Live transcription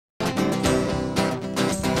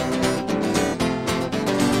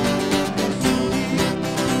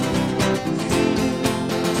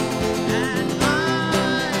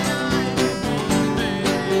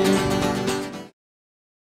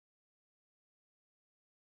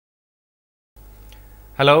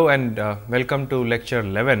Hello and welcome to lecture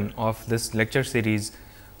 11 of this lecture series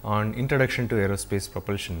on Introduction to Aerospace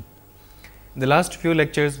Propulsion. In the last few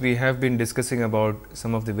lectures, we have been discussing about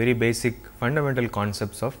some of the very basic fundamental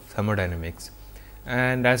concepts of thermodynamics.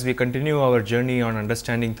 And as we continue our journey on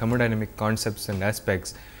understanding thermodynamic concepts and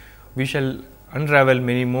aspects, we shall unravel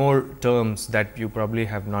many more terms that you probably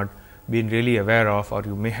have not been really aware of, or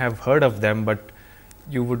you may have heard of them, but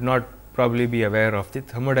you would not probably be aware of the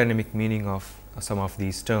thermodynamic meaning of some of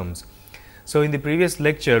these terms. So, in the previous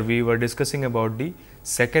lecture, we were discussing about the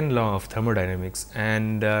second law of thermodynamics,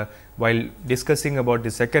 and while discussing about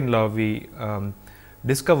the second law, we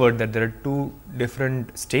discovered that there are two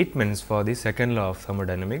different statements for the second law of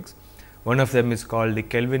thermodynamics. One of them is called the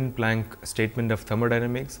Kelvin-Planck statement of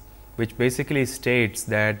thermodynamics, which basically states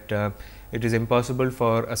that it is impossible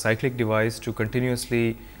for a cyclic device to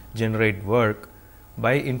continuously generate work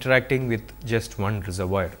by interacting with just one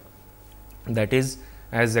reservoir. That is,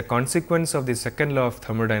 as a consequence of the second law of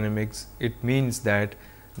thermodynamics, it means that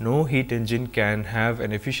no heat engine can have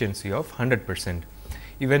an efficiency of 100%.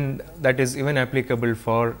 Even that is even applicable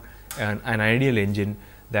for an ideal engine,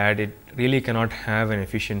 that it really cannot have an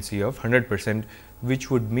efficiency of 100%, which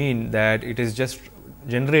would mean that it is just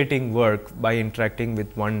generating work by interacting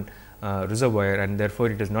with one reservoir, and therefore,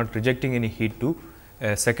 it is not rejecting any heat to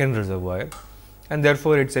a second reservoir, and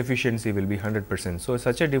therefore, its efficiency will be 100%. So,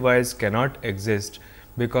 such a device cannot exist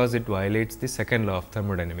because it violates the second law of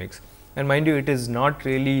thermodynamics. And mind you, it is not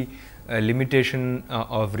really a limitation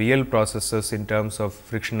of real processes in terms of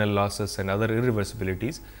frictional losses and other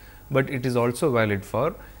irreversibilities, but it is also valid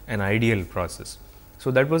for an ideal process.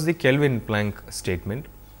 So, that was the Kelvin-Planck statement.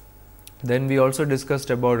 Then we also discussed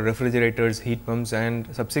about refrigerators, heat pumps,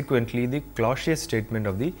 and subsequently the Clausius statement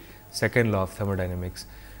of the second law of thermodynamics.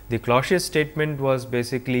 The Clausius statement was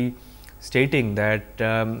basically stating that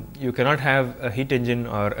you cannot have a heat engine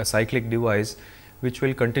or a cyclic device which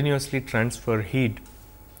will continuously transfer heat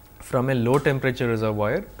from a low temperature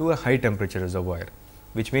reservoir to a high temperature reservoir,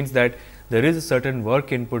 which means that there is a certain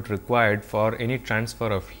work input required for any transfer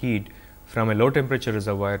of heat from a low temperature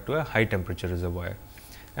reservoir to a high temperature reservoir.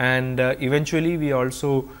 And eventually, we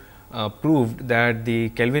also proved that the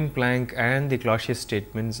Kelvin-Planck and the Clausius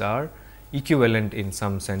statements are equivalent in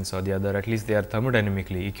some sense or the other, at least they are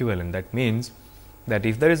thermodynamically equivalent. That means that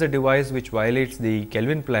if there is a device which violates the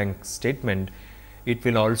Kelvin-Planck statement, it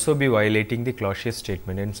will also be violating the Clausius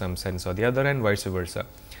statement in some sense or the other, and vice versa.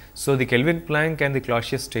 So, the Kelvin-Planck and the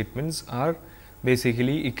Clausius statements are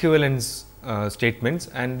basically equivalence statements,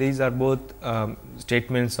 and these are both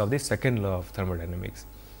statements of the second law of thermodynamics.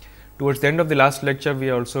 Towards the end of the last lecture, we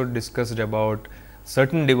also discussed about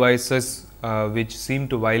certain devices which seem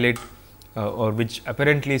to violate or which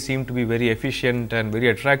apparently seem to be very efficient and very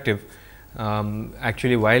attractive,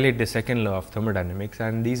 actually violate the second law of thermodynamics,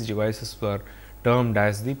 and these devices were termed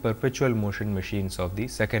as the perpetual motion machines of the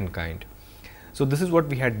second kind. So, this is what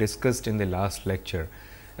we had discussed in the last lecture,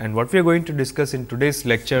 and what we are going to discuss in today's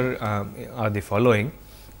lecture are the following.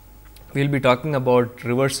 We will be talking about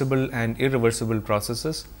reversible and irreversible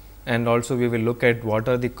processes, and also we will look at what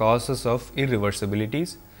are the causes of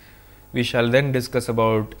irreversibilities. We shall then discuss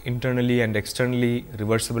about internally and externally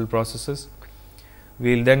reversible processes.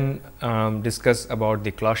 We will then discuss about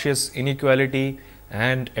the Clausius inequality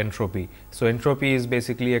and entropy. So, entropy is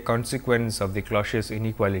basically a consequence of the Clausius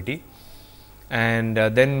inequality, and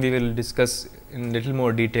then we will discuss in little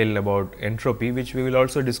more detail about entropy, which we will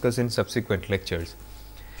also discuss in subsequent lectures.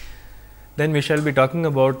 Then we shall be talking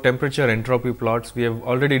about temperature entropy plots. We have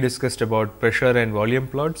already discussed about pressure and volume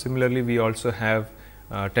plots. Similarly, we also have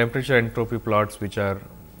temperature entropy plots which are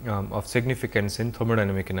of significance in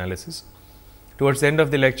thermodynamic analysis. Towards the end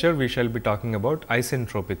of the lecture, we shall be talking about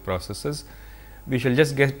isentropic processes. We shall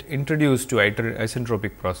just get introduced to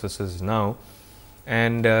isentropic processes now,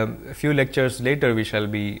 and a few lectures later we shall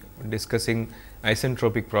be discussing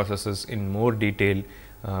isentropic processes in more detail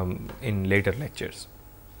in later lectures.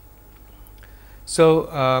 So,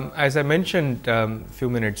 as I mentioned few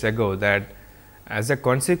minutes ago, that as a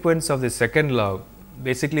consequence of the second law,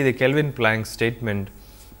 basically the Kelvin-Planck statement,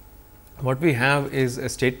 what we have is a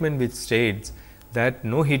statement which states that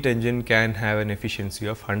no heat engine can have an efficiency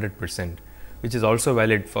of 100%, which is also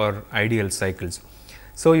valid for ideal cycles.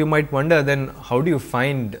 So, you might wonder then how do you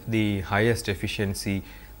find the highest efficiency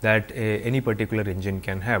that any particular engine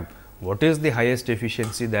can have? What is the highest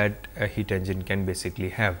efficiency that a heat engine can basically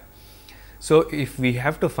have? So, if we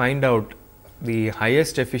have to find out the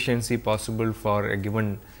highest efficiency possible for a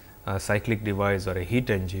given cyclic device or a heat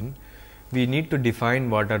engine, we need to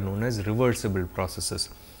define what are known as reversible processes.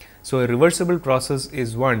 So, a reversible process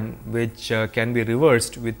is one which can be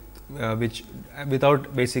reversed with which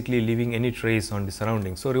without basically leaving any trace on the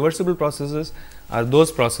surroundings. So, reversible processes are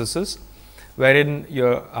those processes wherein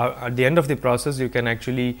at the end of the process you can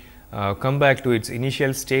actually come back to its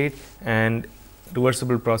initial state, and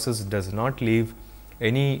reversible process does not leave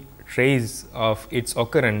any trace of its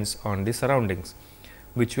occurrence on the surroundings,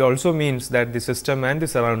 which also means that the system and the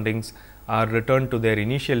surroundings are returned to their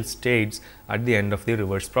initial states at the end of the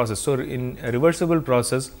reverse process. So, in a reversible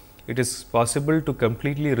process, it is possible to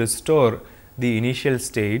completely restore the initial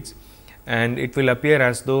states, and it will appear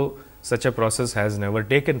as though such a process has never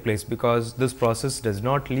taken place, because this process does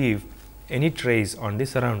not leave any trace on the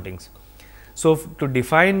surroundings. So, to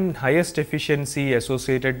define highest efficiency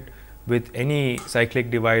associated with any cyclic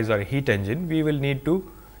device or heat engine, we will need to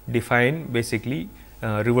define basically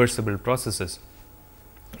reversible processes.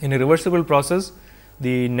 In a reversible process,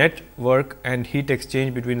 the net work and heat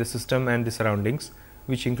exchange between the system and the surroundings,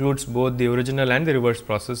 which includes both the original and the reverse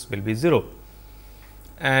process, will be 0.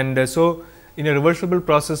 And so, in a reversible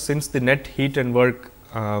process, since the net heat and work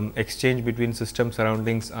exchange between system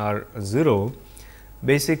surroundings are 0,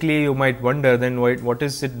 basically you might wonder then what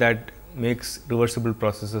is it that makes reversible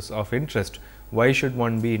processes of interest? Why should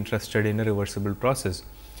one be interested in a reversible process?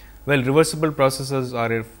 Well, reversible processes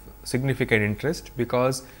are of significant interest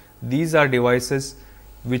because these are devices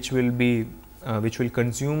which will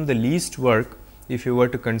consume the least work if you were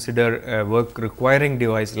to consider a work requiring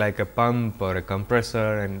device like a pump or a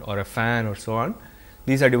compressor or a fan or so on.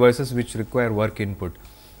 These are devices which require work input,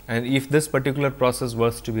 and if this particular process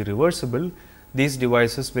was to be reversible, these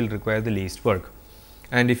devices will require the least work.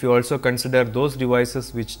 And if you also consider those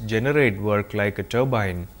devices which generate work like a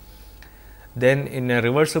turbine, then in a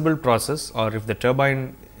reversible process, or if the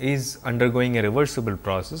turbine is undergoing a reversible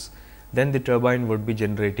process, then the turbine would be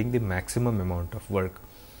generating the maximum amount of work.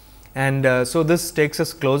 And so, this takes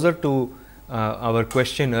us closer to our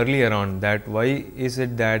question earlier on, that why is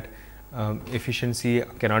it that efficiency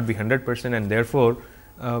cannot be 100%, and therefore,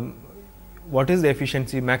 what is the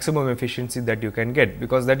efficiency, maximum efficiency that you can get,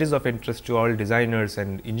 because that is of interest to all designers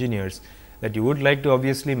and engineers, that you would like to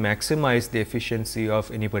obviously maximize the efficiency of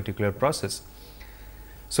any particular process.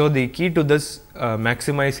 So, the key to this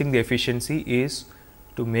maximizing the efficiency is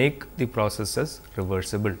to make the processes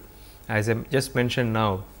reversible. As I just mentioned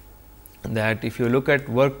now, that if you look at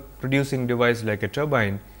work producing device like a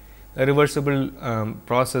turbine, a reversible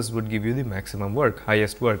process would give you the maximum work,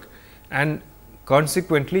 highest work, and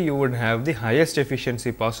consequently you would have the highest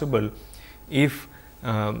efficiency possible if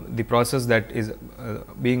the process that is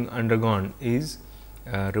being undergone is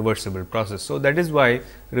a reversible process. So, that is why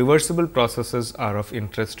reversible processes are of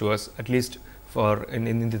interest to us, at least for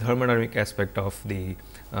in the thermodynamic aspect of the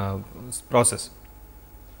process.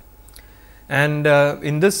 And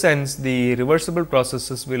in this sense, the reversible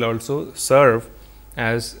processes will also serve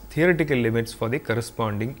as theoretical limits for the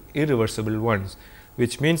corresponding irreversible ones,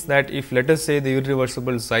 which means that if, let us say, the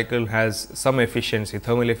irreversible cycle has some efficiency,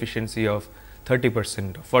 thermal efficiency of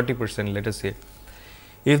 30% or 40%, let us say,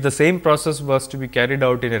 if the same process was to be carried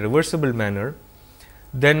out in a reversible manner,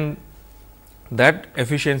 then that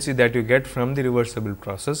efficiency that you get from the reversible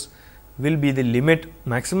process will be the limit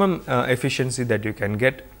maximum efficiency that you can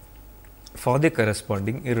get for the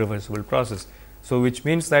corresponding irreversible process. So, which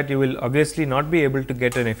means that you will obviously not be able to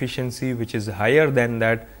get an efficiency which is higher than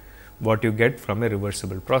that what you get from a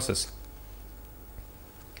reversible process.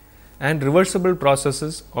 And reversible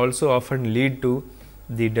processes also often lead to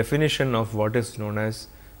the definition of what is known as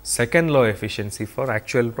second law efficiency for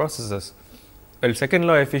actual processes. Well, second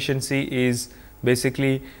law efficiency is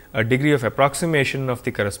basically a degree of approximation of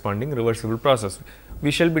the corresponding reversible process. We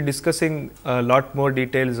shall be discussing a lot more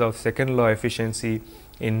details of second law efficiency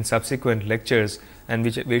in subsequent lectures, and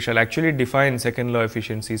we shall actually define second law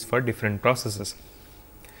efficiencies for different processes.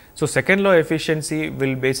 So, second law efficiency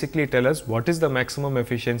will basically tell us what is the maximum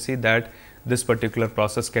efficiency that this particular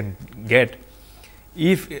process can get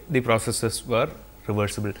if the processes were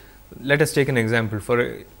reversible. Let us take an example.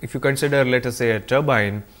 If you consider, let us say, a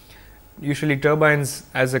turbine, usually turbines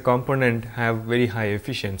as a component have very high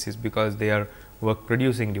efficiencies because they are work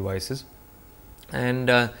producing devices, and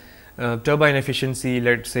turbine efficiency,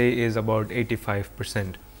 let us say, is about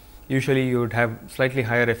 85%. Usually you would have slightly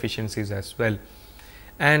higher efficiencies as well.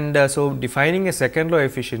 And so, defining a second law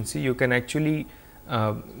efficiency, you can actually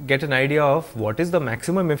get an idea of what is the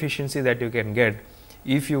maximum efficiency that you can get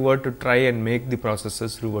if you were to try and make the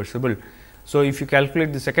processes reversible. So, if you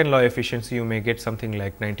calculate the second law efficiency, you may get something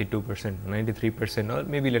like 92%, 93%, or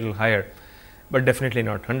maybe a little higher, but definitely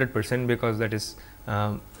not 100%, because that is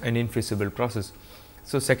an infeasible process.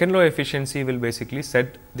 So, second law efficiency will basically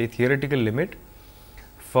set the theoretical limit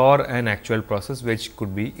for an actual process which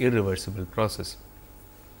could be irreversible process.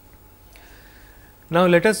 Now,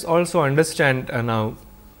 let us also understand now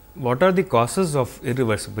what are the causes of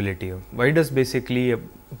irreversibility. Why does basically a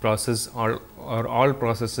process or all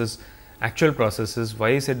processes, actual processes,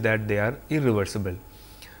 why is it that they are irreversible?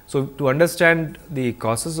 So, to understand the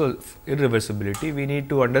causes of irreversibility, we need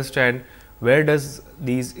to understand where does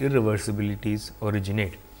these irreversibilities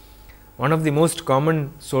originate. One of the most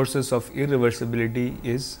common sources of irreversibility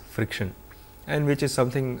is friction, and which is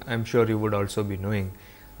something I am sure you would also be knowing,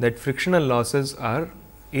 that frictional losses are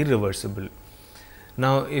irreversible.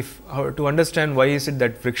 Now, if to understand why is it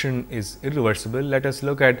that friction is irreversible, let us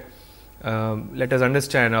look at let us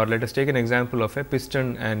understand, or let us take an example of a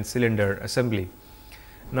piston and cylinder assembly.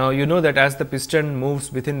 Now, you know that as the piston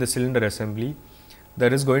moves within the cylinder assembly,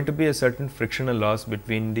 there is going to be a certain frictional loss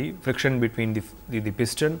between the friction between the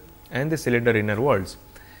piston and the cylinder inner walls,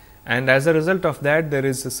 and as a result of that there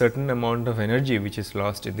is a certain amount of energy which is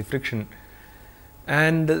lost in the friction,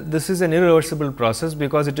 and this is an irreversible process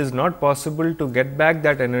because it is not possible to get back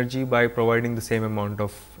that energy by providing the same amount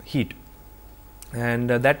of heat, and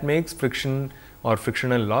that makes friction or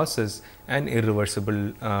frictional losses an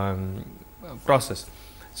irreversible process.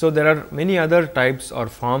 So, there are many other types or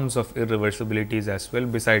forms of irreversibilities as well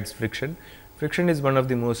besides friction. Friction is one of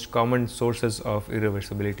the most common sources of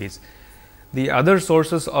irreversibilities. The other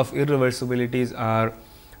sources of irreversibilities are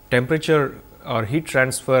temperature or heat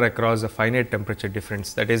transfer across a finite temperature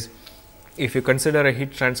difference. That is, if you consider a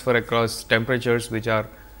heat transfer across temperatures which are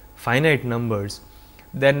finite numbers,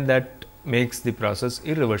 then that makes the process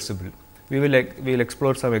irreversible. We will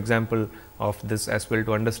explore some example of this as well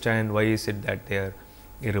to understand why is it that they are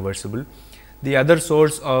irreversible. The other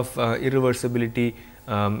source of irreversibility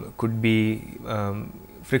could be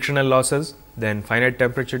frictional losses, then finite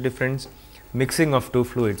temperature difference, mixing of two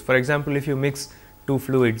fluids. For example, if you mix two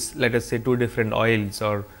fluids, let us say two different oils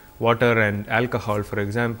or water and alcohol for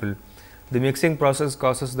example, the mixing process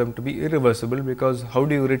causes them to be irreversible, because how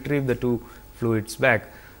do you retrieve the two fluids back?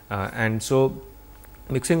 And so,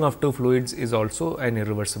 mixing of two fluids is also an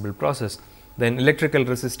irreversible process. Then electrical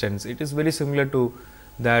resistance, it is very similar to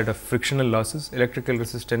that of frictional losses. Electrical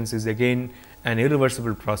resistance is again an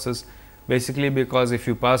irreversible process, basically because if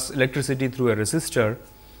you pass electricity through a resistor,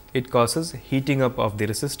 it causes heating up of the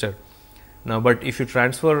resistor. Now, but if you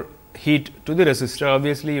transfer heat to the resistor,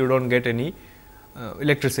 obviously you do not get any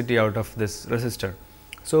electricity out of this resistor.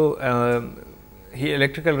 So,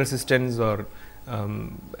 electrical resistance or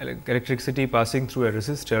electricity passing through a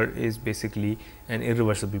resistor is basically an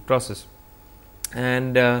irreversible process.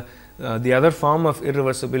 And the other form of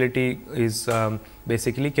irreversibility is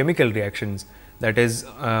basically chemical reactions. That is,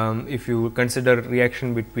 if you consider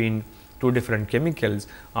reaction between two different chemicals,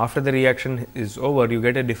 after the reaction is over, you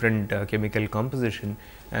get a different chemical composition,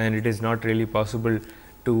 and it is not really possible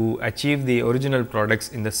to achieve the original products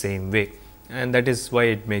in the same way, and that is why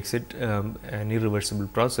it makes it an irreversible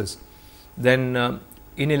process. Then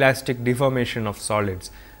inelastic deformation of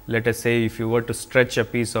solids. Let us say if you were to stretch a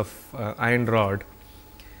piece of iron rod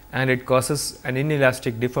and it causes an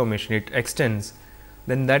inelastic deformation, it extends,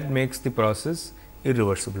 then that makes the process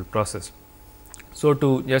irreversible process. So,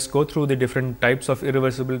 to just go through the different types of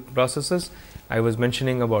irreversible processes, I was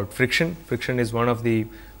mentioning about friction. Friction is one of the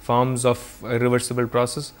forms of irreversible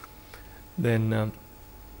process. Then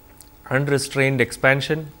unrestrained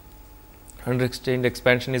expansion. Unrestrained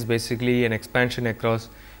expansion is basically an expansion across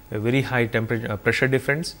a very high temperature pressure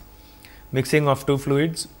difference. Mixing of two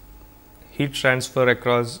fluids, heat transfer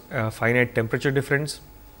across a finite temperature difference,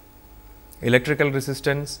 electrical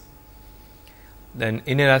resistance, then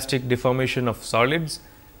inelastic deformation of solids,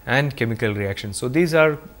 and chemical reactions. So, these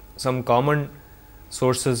are some common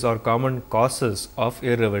sources or common causes of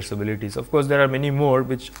irreversibilities. Of course, there are many more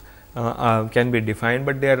which can be defined,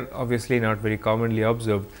 but they are obviously not very commonly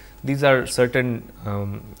observed. These are certain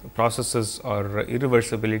processes or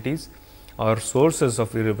irreversibilities or sources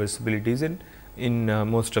of irreversibilities in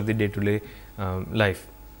most of the day-to-day life.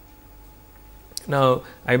 Now,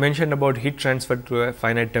 I mentioned about heat transfer to a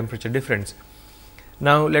finite temperature difference.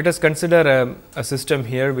 Now, let us consider a system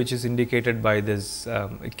here which is indicated by this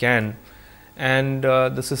can, and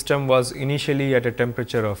the system was initially at a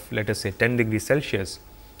temperature of, let us say, 10 degrees Celsius.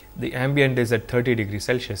 The ambient is at 30 degrees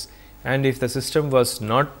Celsius, and if the system was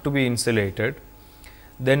not to be insulated,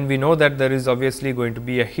 then we know that there is obviously going to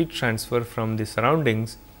be a heat transfer from the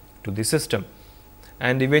surroundings to the system,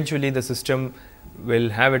 and eventually the system will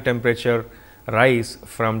have a temperature rise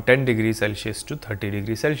from 10 degrees Celsius to 30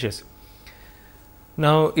 degrees Celsius.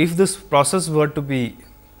 Now, if this process were to be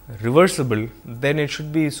reversible, then it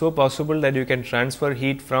should be so possible that you can transfer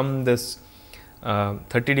heat from this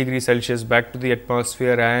 30 degrees Celsius back to the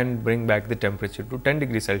atmosphere and bring back the temperature to 10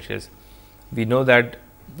 degrees Celsius. We know that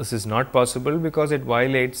this is not possible because it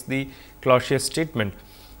violates the Clausius statement,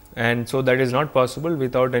 and so that is not possible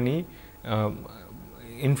without any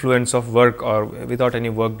influence of work or without any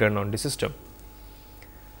work done on the system.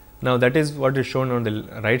 Now, that is what is shown on the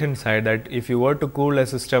right hand side, that if you were to cool a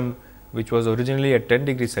system which was originally at 10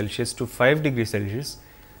 degrees Celsius to 5 degrees Celsius,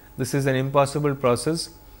 this is an impossible process,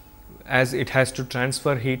 as it has to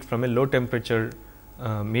transfer heat from a low temperature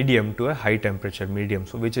medium to a high temperature medium.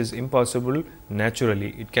 So, which is impossible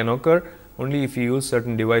naturally. It can occur only if you use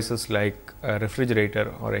certain devices like a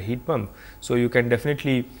refrigerator or a heat pump. So, you can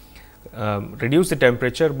definitely reduce the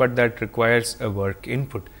temperature, but that requires a work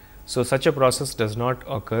input. So, such a process does not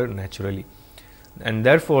occur naturally, and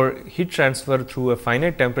therefore, heat transfer through a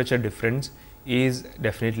finite temperature difference is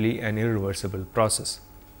definitely an irreversible process.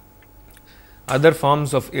 Other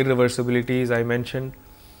forms of irreversibilities I mentioned: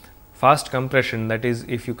 fast compression, that is,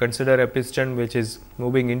 if you consider a piston which is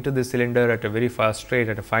moving into the cylinder at a very fast rate,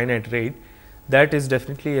 at a finite rate, that is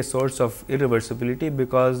definitely a source of irreversibility,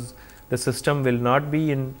 because the system will not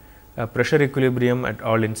be in pressure equilibrium at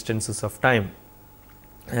all instances of time.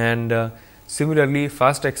 And similarly,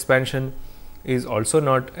 fast expansion is also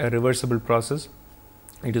not a reversible process,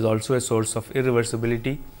 it is also a source of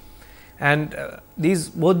irreversibility. And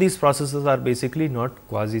both these processes are basically not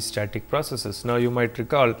quasi-static processes. Now, you might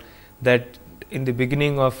recall that in the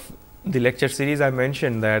beginning of the lecture series I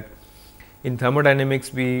mentioned that in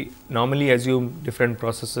thermodynamics we normally assume different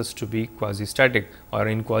processes to be quasi-static or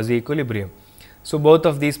in quasi-equilibrium. So, both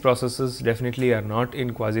of these processes definitely are not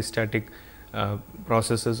in quasi-static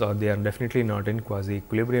processes, or they are definitely not in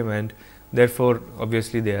quasi-equilibrium, and therefore,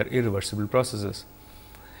 obviously they are irreversible processes.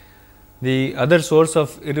 The other source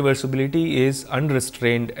of irreversibility is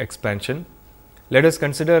unrestrained expansion. Let us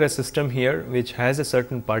consider a system here which has a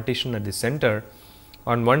certain partition at the center.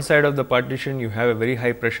 On one side of the partition you have a very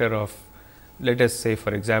high pressure of, let us say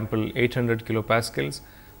for example 800 kilopascals.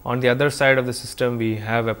 On the other side of the system we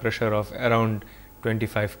have a pressure of around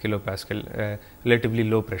 25 kilopascal, relatively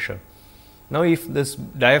low pressure. Now, if this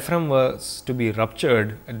diaphragm was to be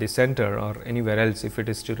ruptured at the center or anywhere else, if it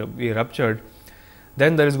is to be ruptured,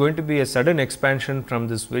 then there is going to be a sudden expansion from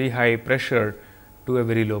this very high pressure to a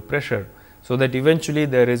very low pressure. So, that eventually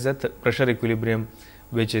there is a pressure equilibrium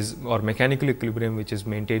which is, or mechanical equilibrium which is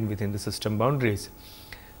maintained within the system boundaries.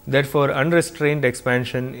 Therefore, unrestrained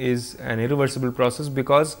expansion is an irreversible process,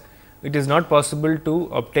 because it is not possible to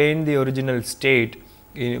obtain the original state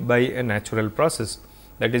by a natural process.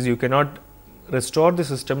 That is, you cannot restore the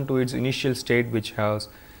system to its initial state which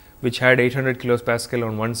had 800 kilopascal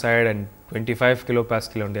on one side and 25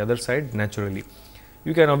 kilopascal on the other side naturally.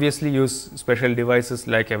 You can obviously use special devices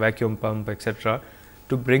like a vacuum pump, etc.,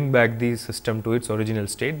 to bring back the system to its original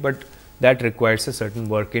state, but that requires a certain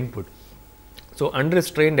work input. So,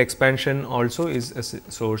 unrestrained expansion also is a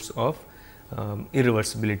source of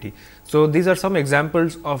irreversibility. So, these are some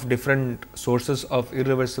examples of different sources of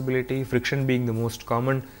irreversibility, friction being the most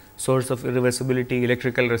common source of irreversibility,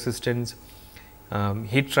 electrical resistance,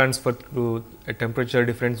 heat transfer through a temperature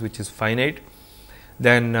difference which is finite,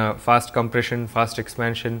 then fast compression, fast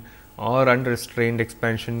expansion or unrestrained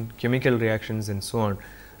expansion, chemical reactions and so on.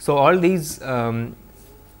 So, all these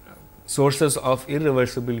sources of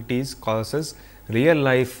irreversibilities causes real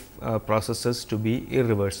life processes to be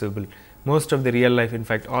irreversible. Most of the real life, in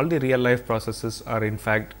fact all the real life processes are in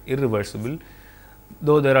fact irreversible,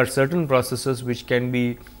 though there are certain processes which can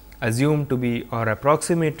be assumed to be or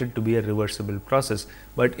approximated to be a reversible process,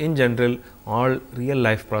 but in general all real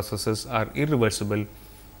life processes are irreversible,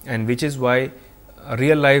 and which is why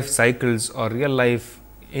real life cycles or real life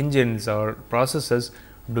engines or processes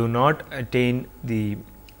do not attain the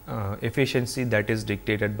efficiency that is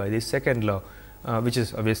dictated by the second law, which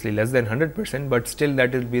is obviously less than 100%, but still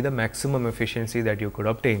that will be the maximum efficiency that you could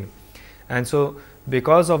obtain. And so,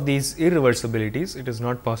 because of these irreversibilities, it is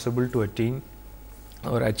not possible to attain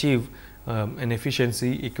or achieve an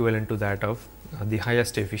efficiency equivalent to that of the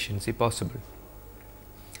highest efficiency possible.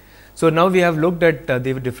 So, now we have looked at the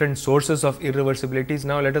different sources of irreversibilities.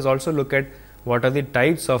 Now, let us also look at what are the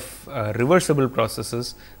types of reversible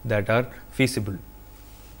processes that are feasible.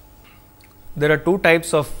 There are two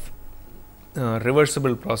types of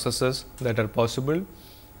reversible processes that are possible: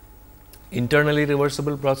 internally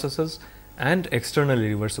reversible processes and externally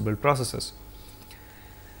reversible processes.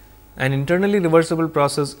 An internally reversible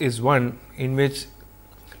process is one in which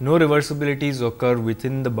no reversibilities occur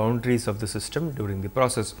within the boundaries of the system during the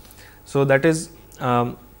process. So, that is,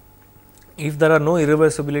 if there are no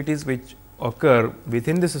irreversibilities which occur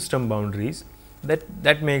within the system boundaries,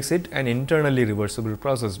 that makes it an internally reversible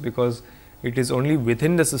process, because it is only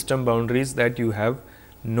within the system boundaries that you have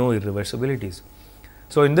no irreversibilities.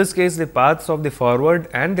 So, in this case the paths of the forward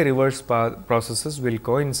and the reverse processes will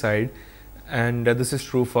coincide, and this is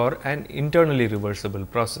true for an internally reversible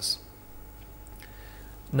process.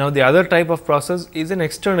 Now, the other type of process is an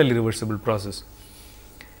externally reversible process.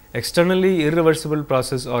 Externally irreversible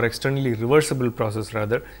process, or externally reversible process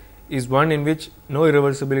rather, is one in which no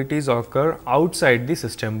irreversibilities occur outside the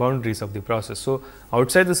system boundaries of the process. So,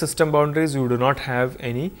 outside the system boundaries you do not have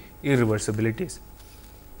any irreversibilities.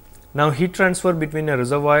 Now, heat transfer between a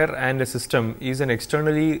reservoir and a system is an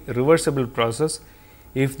externally reversible process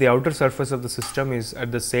if the outer surface of the system is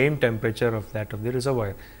at the same temperature of that of the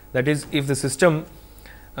reservoir. That is, if the system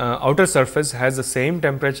outer surface has the same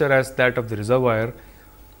temperature as that of the reservoir,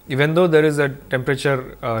 even though there is a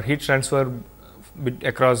temperature heat transfer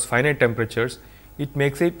across finite temperatures, it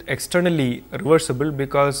makes it externally reversible,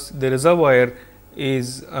 because the reservoir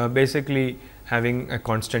is basically having a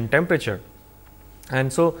constant temperature.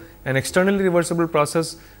 And so, an externally reversible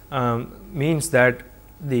process means that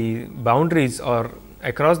the boundaries, or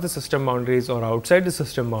across the system boundaries or outside the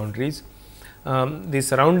system boundaries, the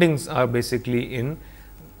surroundings are basically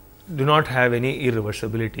do not have any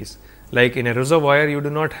irreversibilities. Like in a reservoir, you do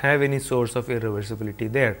not have any source of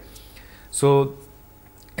irreversibility there. So,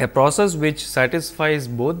 a process which satisfies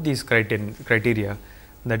both these criteria,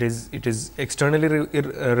 that is, it is externally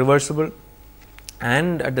reversible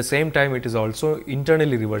and at the same time it is also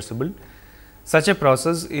internally reversible, such a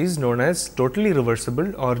process is known as totally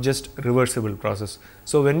reversible or just reversible process.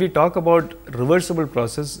 So, when we talk about reversible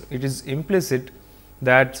process, it is implicit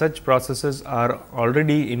that such processes are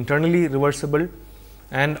already internally reversible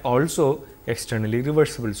and also externally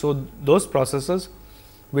reversible. So, those processes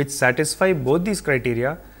which satisfy both these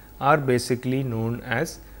criteria are basically known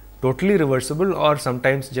as totally reversible or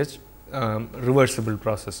sometimes just reversible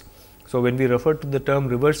process. So, when we refer to the term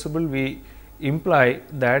reversible, we imply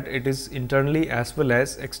that it is internally as well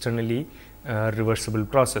as externally reversible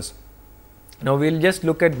process. Now, we will just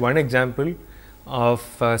look at one example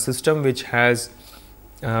of a system which has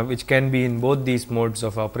which can be in both these modes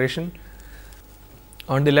of operation.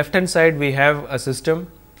 On the left hand side, we have a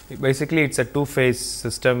system. Basically, it is a two-phase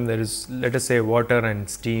system. There is, let us say, water and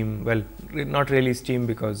steam. Well, not really steam,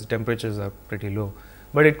 because temperatures are pretty low,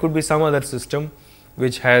 but it could be some other system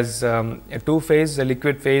which has a two-phase, a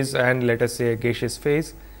liquid phase and let us say a gaseous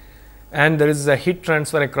phase, and there is a heat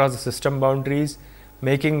transfer across the system boundaries,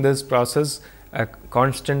 making this process a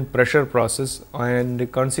constant pressure process, and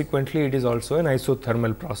consequently it is also an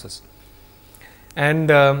isothermal process. And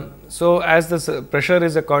so, as the pressure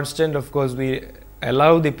is a constant, of course, we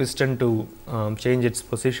allow the piston to change its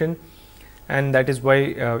position, and that is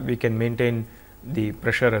why we can maintain the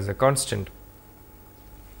pressure as a constant.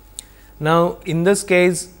 Now, in this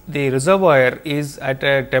case, the reservoir is at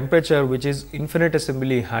a temperature which is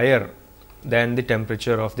infinitesimally higher than the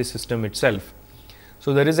temperature of the system itself.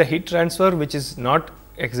 So, there is a heat transfer which is not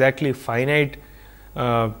exactly finite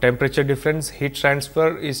temperature difference. Heat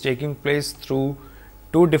transfer is taking place through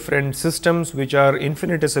two different systems which are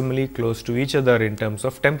infinitesimally close to each other in terms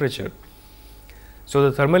of temperature. So,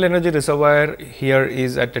 the thermal energy reservoir here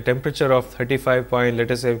is at a temperature of 35 point,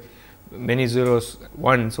 let us say many zeros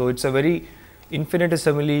 1. So, it is a very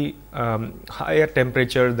infinitesimally higher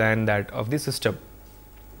temperature than that of the system.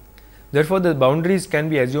 Therefore, the boundaries can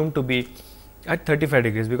be assumed to be at 35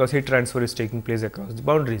 degrees, because heat transfer is taking place across the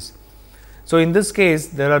boundaries. So, in this case,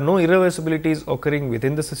 there are no irreversibilities occurring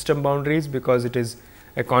within the system boundaries, because it is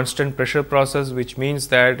a constant pressure process, which means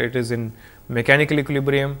that it is in mechanical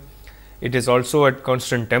equilibrium. It is also at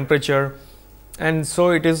constant temperature, and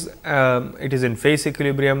so it is in phase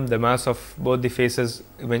equilibrium. The mass of both the phases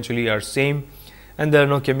eventually are same, and there are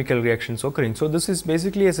no chemical reactions occurring. So, this is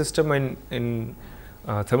basically a system in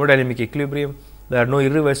thermodynamic equilibrium. There are no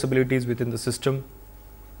irreversibilities within the system,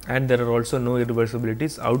 and there are also no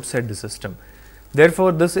irreversibilities outside the system.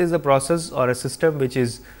 Therefore, this is a process or a system which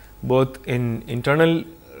is both in internal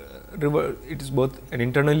it is both an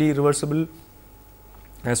internally reversible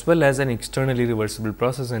as well as an externally reversible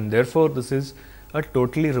process, and therefore, this is a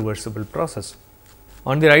totally reversible process.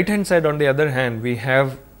 On the right hand side, on the other hand, we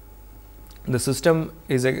have the system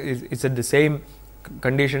is at the same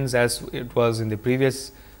conditions as it was in the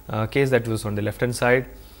previous case, that was on the left hand side.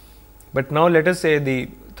 But now, let us say the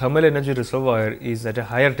thermal energy reservoir is at a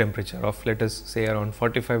higher temperature of, let us say, around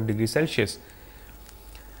 45 degrees Celsius.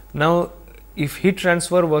 Now, if heat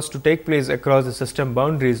transfer was to take place across the system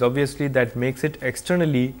boundaries, obviously that makes it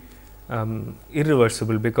externally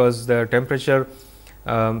irreversible, because the temperature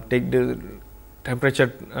temperature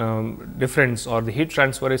difference or the heat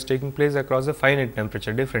transfer is taking place across a finite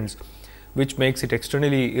temperature difference, which makes it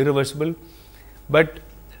externally irreversible. But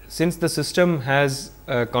since the system has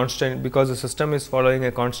a constant, because the system is following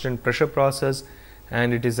a constant pressure process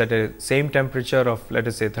and it is at a same temperature of, let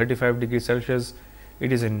us say, 35 degrees Celsius,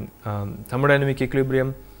 it is in thermodynamic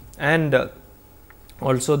equilibrium, and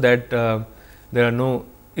also that there are no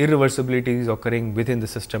irreversibilities occurring within the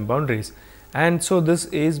system boundaries. And so, this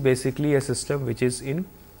is basically a system which is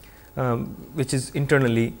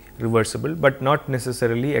internally reversible, but not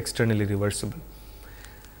necessarily externally reversible.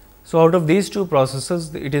 So, out of these two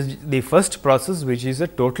processes, it is the first process which is a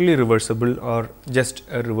totally reversible or just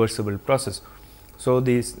a reversible process. So,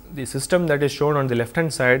 the system that is shown on the left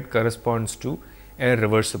hand side corresponds to a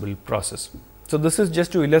reversible process. So, this is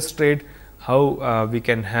just to illustrate how we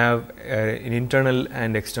can have an internal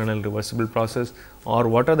and external reversible process, or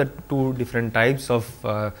what are the two different types of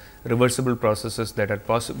reversible processes that are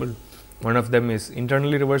possible. One of them is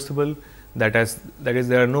internally reversible, that is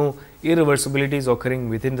there are no irreversibilities occurring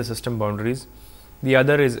within the system boundaries. The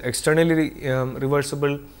other is externally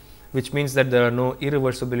reversible, which means that there are no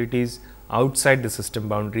irreversibilities outside the system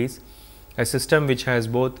boundaries. A system which has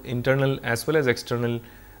both internal as well as externally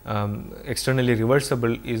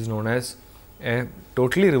reversible is known as a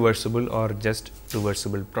totally reversible or just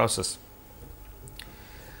reversible process.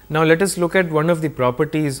 Now, let us look at one of the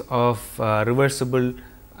properties of reversible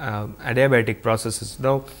adiabatic processes.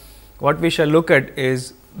 Now, what we shall look at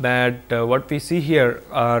is that what we see here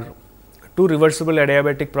are two reversible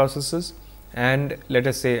adiabatic processes and let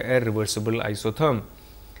us say a reversible isotherm.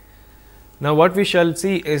 Now, what we shall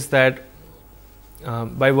see is that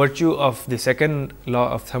by virtue of the second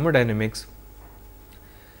law of thermodynamics,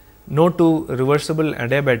 no two reversible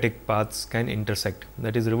adiabatic paths can intersect.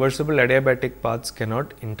 That is, reversible adiabatic paths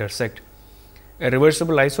cannot intersect. A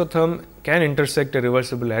reversible isotherm can intersect a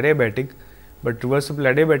reversible adiabatic, but reversible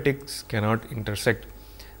adiabatics cannot intersect.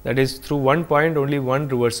 That is, through one point only one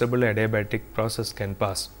reversible adiabatic process can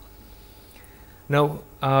pass. Now,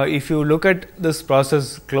 if you look at this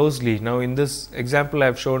process closely, now in this example I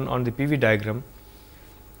have shown on the PV diagram,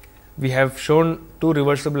 we have shown two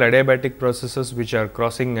reversible adiabatic processes which are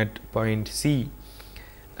crossing at point C,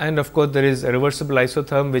 and of course, there is a reversible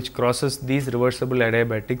isotherm which crosses these reversible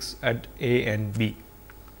adiabatics at A and B.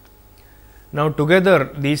 Now,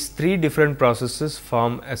 together these three different processes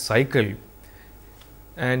form a cycle,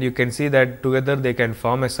 and you can see that together they can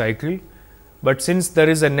form a cycle, but since there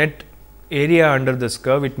is a net area under this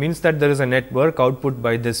curve, it means that there is a net work output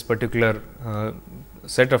by this particular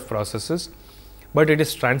set of processes, but it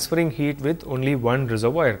is transferring heat with only one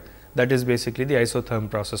reservoir, that is basically the isotherm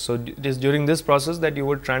process. So, it is during this process that you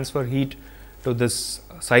would transfer heat to this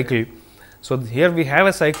cycle. So, here we have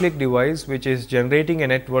a cyclic device which is generating a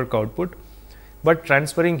net work output, but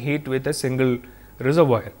transferring heat with a single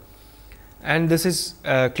reservoir, and this is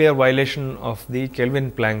a clear violation of the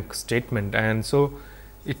Kelvin-Planck statement. And so,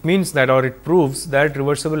 it means that, or it proves that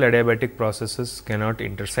reversible adiabatic processes cannot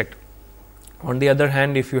intersect. On the other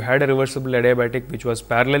hand, if you had a reversible adiabatic which was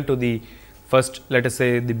parallel to the first, let us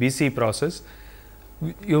say the BC process,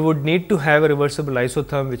 you would need to have a reversible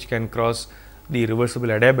isotherm which can cross the reversible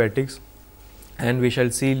adiabatics, and we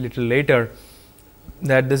shall see little later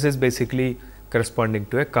that this is basically corresponding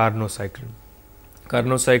to a Carnot cycle.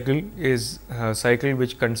 Carnot cycle is a cycle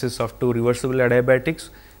which consists of two reversible adiabatics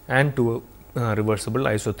and two reversible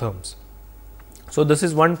isotherms. So, this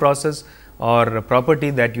is one process or a property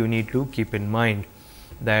that you need to keep in mind,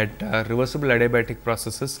 that reversible adiabatic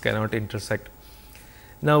processes cannot intersect.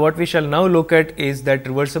 Now, what we shall now look at is that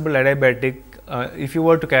reversible adiabatic, if you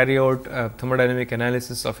were to carry out thermodynamic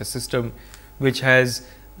analysis of a system which has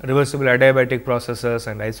reversible adiabatic processes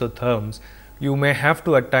and isotherms, you may have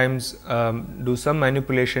to at times do some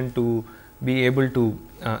manipulation to be able to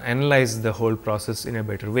analyze the whole process in a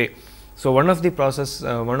better way. So, one of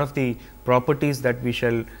the properties that we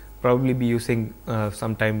shall probably be using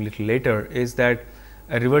sometime little later is that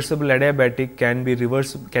a reversible adiabatic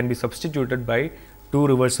can be substituted by two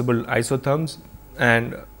reversible isotherms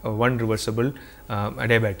and one reversible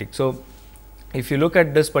adiabatic. So, if you look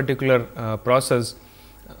at this particular process,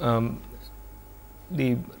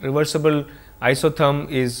 the reversible isotherm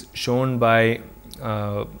is shown by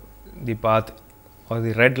the path or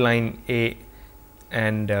the red line A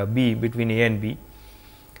and B, between A and B,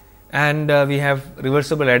 and we have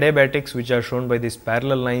reversible adiabatics which are shown by these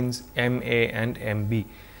parallel lines M A and M B,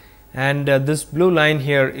 and this blue line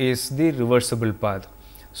here is the reversible path.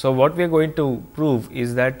 So, what we are going to prove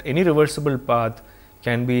is that any reversible path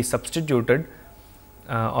can be substituted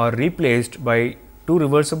or replaced by two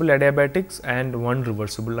reversible adiabatics and one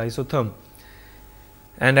reversible isotherm.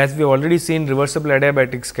 And as we have already seen, reversible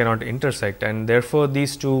adiabatics cannot intersect, and therefore,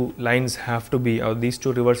 these two lines have to be, or these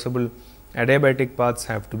two reversible adiabatic paths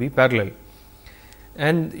have to be parallel.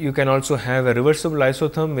 And you can also have a reversible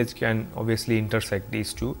isotherm which can obviously intersect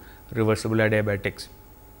these two reversible adiabatics.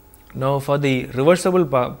 Now, for the reversible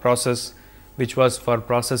process, which was for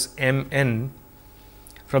process M n,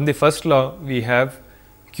 from the first law we have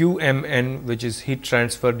Q M n, which is heat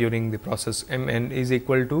transfer during the process M n, is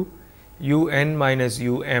equal to U n minus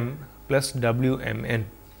U m plus W m n.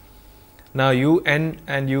 Now, U n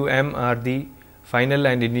and U m are the final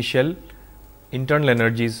and initial internal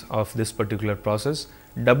energies of this particular process.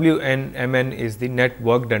 W n m n is the net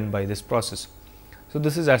work done by this process. So,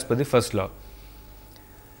 this is as per the first law.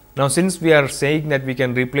 Now, since we are saying that we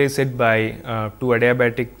can replace it by two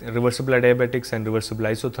reversible adiabatics and reversible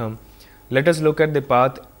isotherm, let us look at the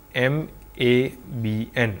path M A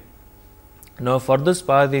B n. Now, for this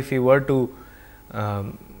path, if we were to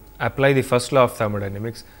apply the first law of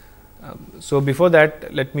thermodynamics, so before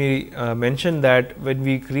that, let me mention that when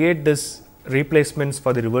we create this replacements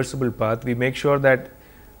for the reversible path, we make sure that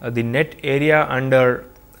the net area under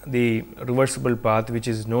the reversible path, which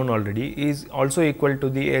is known already, is also equal to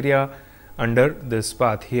the area under this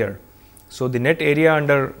path here. So, the net area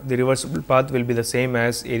under the reversible path will be the same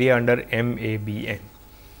as area under M A B n.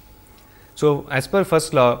 So, as per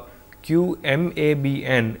first law, Q M A B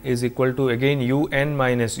n is equal to again U n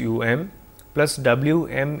minus U m plus W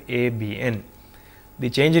m A B n. The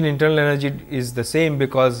change in internal energy is the same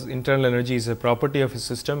because internal energy is a property of a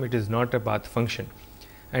system, it is not a path function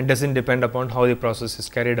and does not depend upon how the process is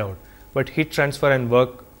carried out, but heat transfer and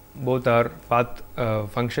work both are path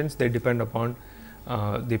functions, they depend upon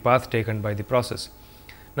the path taken by the process.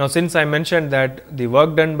 Now, since I mentioned that the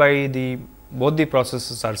work done by both the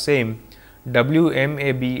processes are same, W m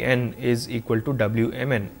A B n is equal to W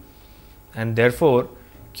m n, and therefore,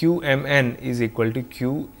 Q m n is equal to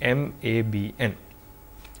Q m A B n,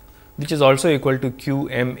 which is also equal to Q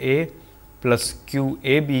m A plus Q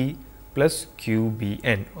a B plus Q b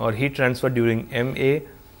n, or heat transfer during M A,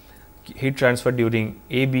 heat transfer during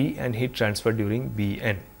A B and heat transfer during B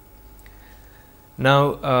n.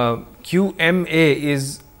 Now, Q m A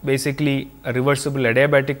is basically a reversible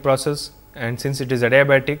adiabatic process, and since it is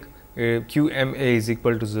adiabatic, Q m A is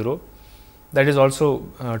equal to 0. That is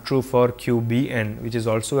also true for Q b n, which is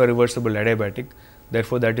also a reversible adiabatic,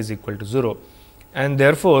 therefore, that is equal to 0, and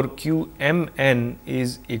therefore, Q m n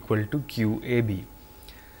is equal to Q a B.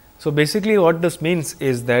 So, basically what this means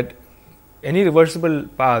is that any reversible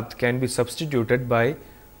path can be substituted by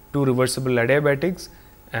two reversible adiabatics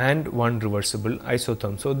and one reversible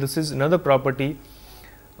isotherm. So, this is another property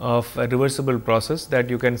of a reversible process, that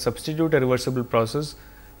you can substitute a reversible process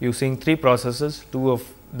using three processes, two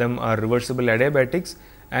of them are reversible adiabatics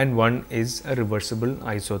and one is a reversible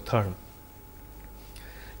isotherm.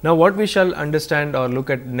 Now, what we shall understand or look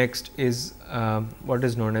at next is what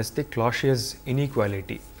is known as the Clausius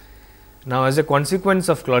inequality. Now, as a consequence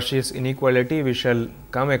of Clausius inequality, we shall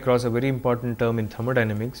come across a very important term in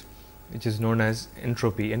thermodynamics, which is known as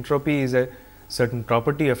entropy. Entropy is a certain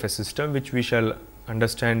property of a system, which we shall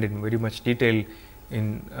understand in very much detail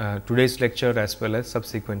in today's lecture as well as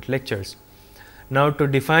subsequent lectures. Now, to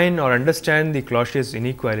define or understand the Clausius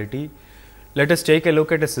inequality, let us take a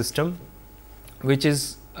look at a system which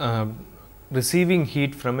is receiving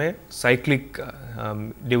heat from a cyclic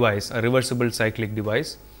device, a reversible cyclic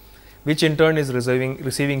device, which in turn is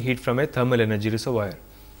receiving heat from a thermal energy reservoir.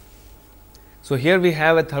 So, here we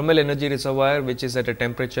have a thermal energy reservoir which is at a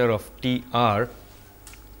temperature of T r,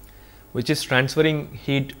 which is transferring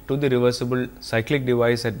heat to the reversible cyclic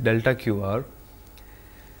device at delta Q r.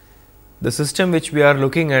 The system which we are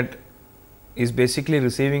looking at is basically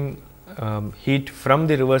receiving heat from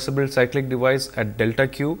the reversible cyclic device at delta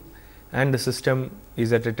Q, and the system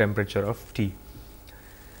is at a temperature of T.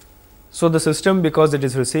 So, the system, because it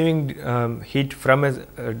is receiving heat from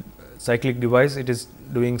a cyclic device, it is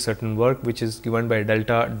doing certain work which is given by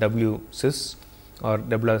delta W sys or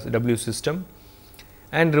W system,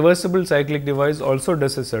 and reversible cyclic device also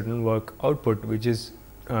does a certain work output which is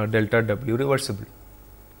delta W reversible.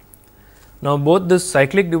 Now, both this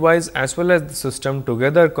cyclic device as well as the system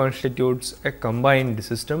together constitutes a combined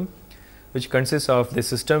system, which consists of the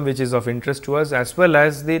system which is of interest to us as well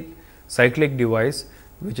as the cyclic device,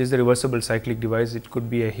 which is the reversible cyclic device. It could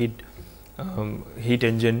be a heat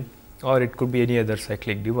engine or it could be any other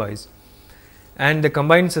cyclic device, and the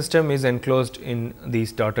combined system is enclosed in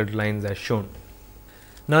these dotted lines as shown.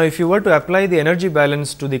 Now, if you were to apply the energy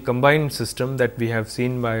balance to the combined system that we have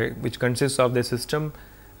seen by, which consists of the system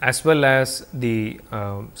as well as the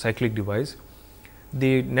cyclic device,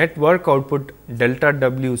 the net work output delta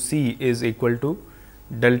WC is equal to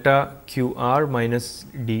delta QR minus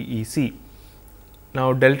DEC.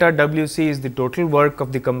 Now, delta WC is the total work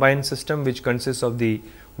of the combined system, which consists of the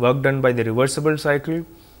work done by the reversible cycle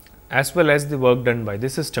as well as the work done by the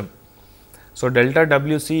system. So, delta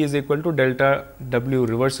WC is equal to delta W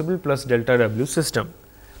reversible plus delta W system,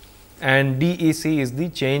 and DEC is the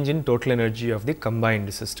change in total energy of the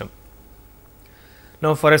combined system.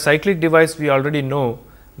 Now, for a cyclic device, we already know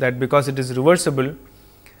that because it is reversible,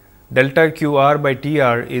 delta QR by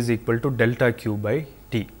TR is equal to delta Q by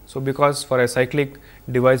T. So, because for a cyclic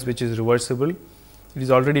device which is reversible, it is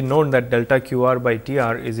already known that delta QR by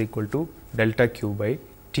TR is equal to delta Q by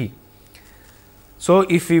T. So,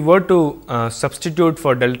 if we were to substitute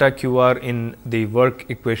for delta QR in the work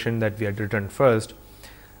equation that we had written first,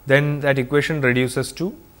 then that equation reduces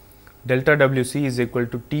to delta WC is equal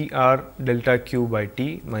to TR delta Q by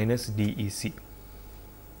T minus DEC.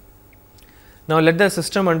 Now, let the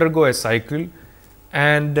system undergo a cycle,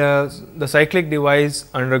 and the cyclic device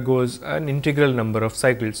undergoes an integral number of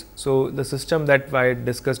cycles. So, the system that I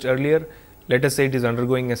discussed earlier, let us say it is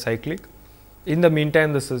undergoing a cyclic. In the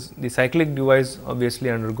meantime, the cyclic device obviously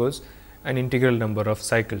undergoes an integral number of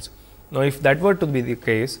cycles. Now, if that were to be the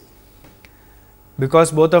case,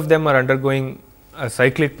 because both of them are undergoing a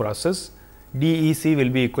cyclic process, DEC will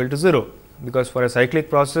be equal to 0, because for a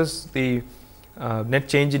cyclic process the net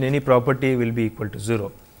change in any property will be equal to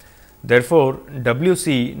 0. Therefore,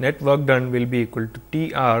 WC net work done will be equal to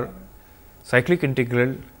TR cyclic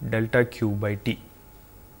integral delta Q by T.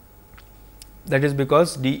 That is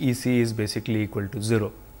because DEC is basically equal to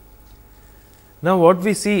 0. Now, what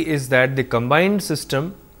we see is that the combined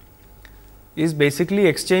system is basically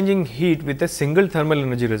exchanging heat with a single thermal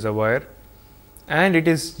energy reservoir, and it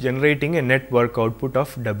is generating a net work output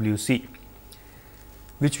of WC,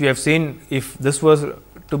 which we have seen. If this was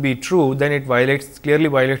to be true, then it clearly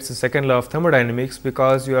violates the second law of thermodynamics,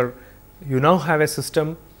 because you now have a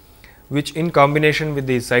system which, in combination with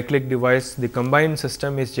the cyclic device, the combined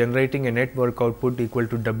system is generating a net work output equal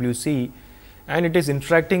to WC, and it is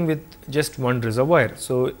interacting with just one reservoir.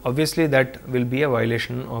 So, obviously, that will be a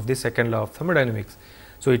violation of the second law of thermodynamics.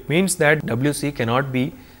 So, it means that WC cannot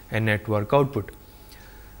be a net work output,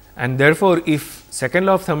 and therefore, if second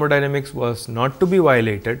law of thermodynamics was not to be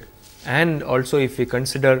violated, and also if we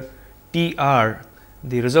consider TR,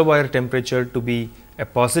 the reservoir temperature, to be a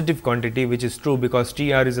positive quantity, which is true because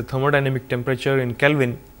TR is a thermodynamic temperature in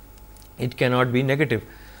Kelvin, it cannot be negative.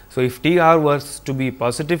 So, if TR was to be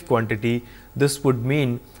positive quantity, this would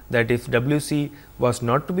mean that if WC was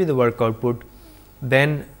not to be the work output,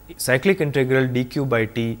 then cyclic integral dQ by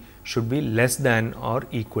T should be less than or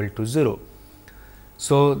equal to 0.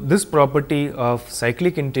 So, this property of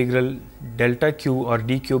cyclic integral delta Q or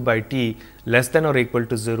dQ by T less than or equal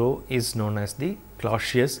to 0 is known as the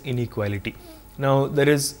Clausius inequality. Now, there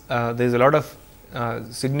is a lot of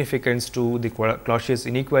significance to the Clausius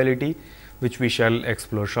inequality, which we shall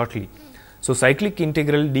explore shortly. So, cyclic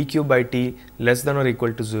integral dQ by T less than or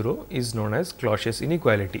equal to 0 is known as Clausius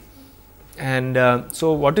inequality. And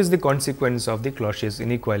so, what is the consequence of the Clausius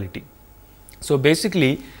inequality? So,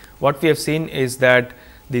 basically what we have seen is that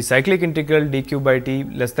the cyclic integral dQ by T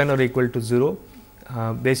less than or equal to 0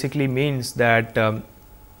 basically means that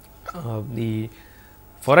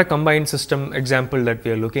for a combined system example that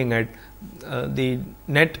we are looking at, the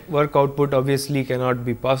net work output obviously cannot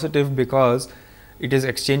be positive, because it is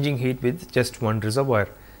exchanging heat with just one reservoir,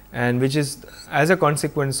 and which is, as a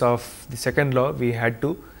consequence of the second law, we had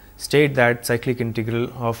to state that cyclic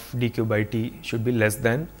integral of dQ by T should be less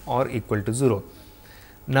than or equal to 0.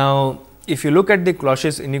 Now, if you look at the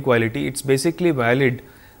Clausius inequality, it is basically valid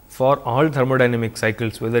for all thermodynamic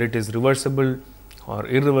cycles, whether it is reversible or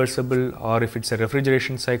irreversible, or if it is a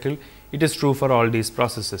refrigeration cycle, it is true for all these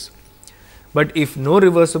processes. But if no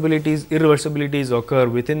irreversibilities occur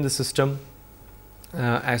within the system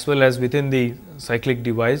as well as within the cyclic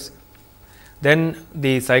device, then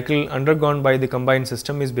the cycle undergone by the combined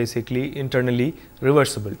system is basically internally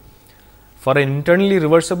reversible. For an internally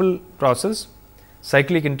reversible process,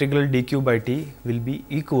 cyclic integral dQ by T will be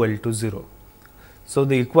equal to 0. So,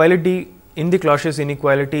 the equality in the Clausius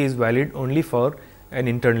inequality is valid only for an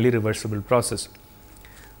internally reversible process.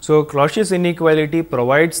 So, Clausius inequality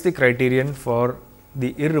provides the criterion for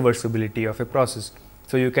the irreversibility of a process.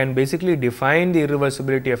 So, you can basically define the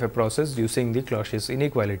irreversibility of a process using the Clausius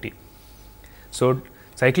inequality. So,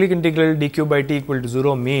 cyclic integral dQ by T equal to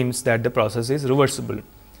 0 means that the process is reversible.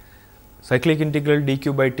 Cyclic integral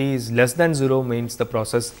dQ by T is less than 0 means the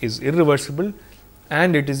process is irreversible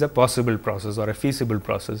and it is a possible process or a feasible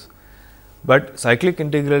process. but cyclic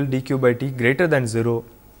integral dq by t greater than 0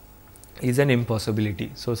 is an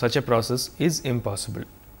impossibility. So, such a process is impossible.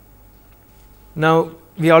 Now,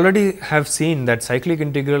 we already have seen that cyclic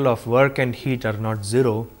integral of work and heat are not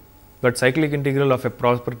 0, but cyclic integral of a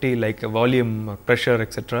property like a volume or pressure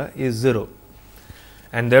etc., is 0.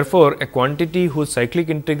 And therefore, a quantity whose cyclic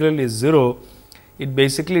integral is 0, it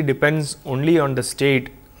basically depends only on the state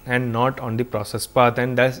and not on the process path,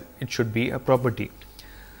 and thus it should be a property.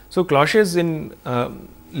 So, Clausius in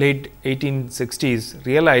late 1860s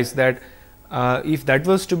realized that if that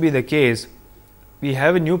was to be the case, we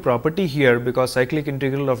have a new property here, because cyclic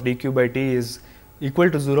integral of dq by t is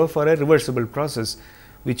equal to 0 for a reversible process,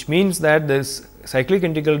 which means that this cyclic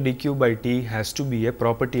integral dq by t has to be a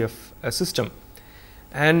property of a system.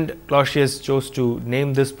 And Clausius chose to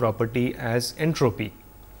name this property as entropy.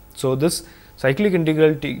 So, this cyclic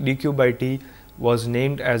integral dq by t was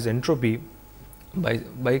named as entropy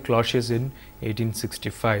by Clausius in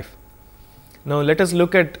 1865. Now, let us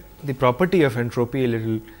look at the property of entropy a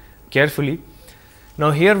little carefully.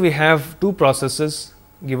 Now, here we have two processes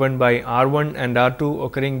given by R1 and R2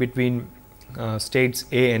 occurring between states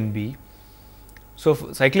A and B. So,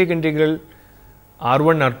 cyclic integral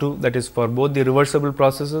R1 R2, that is for both the reversible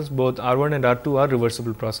processes, both R1 and R2 are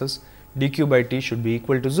reversible process, dq by t should be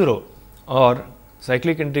equal to 0, or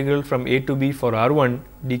cyclic integral from A to B for R1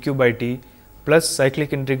 dq by t plus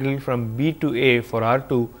cyclic integral from B to A for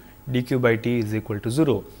R2 dq by t is equal to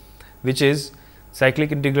 0, which is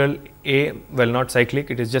cyclic integral A, well, not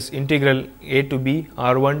cyclic, it is just integral A to B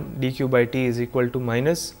R1 dq by t is equal to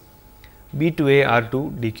minus B to A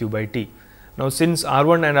R2 dq by t. Now, since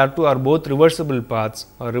R1 and R2 are both reversible paths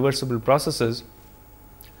or reversible processes,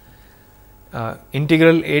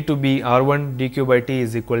 integral A to B R1 dq by t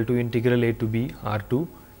is equal to integral A to B R2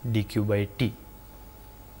 dq by t.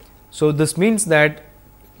 So, this means that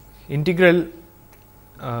integral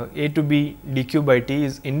A to B dq by t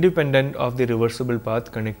is independent of the reversible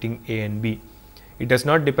path connecting A and B. It does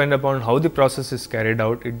not depend upon how the process is carried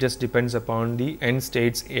out, it just depends upon the end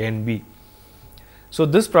states A and B. So,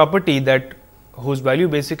 this property that whose value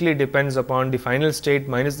basically depends upon the final state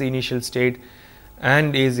minus the initial state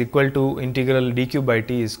and is equal to integral dq by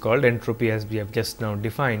t is called entropy, as we have just now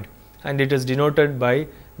defined, and it is denoted by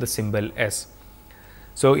the symbol S.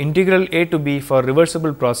 So, integral A to B for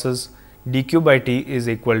reversible process dq by t is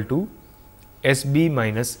equal to SB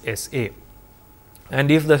minus SA, and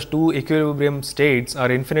if the two equilibrium states are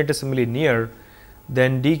infinitesimally near,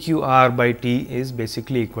 then dqr by t is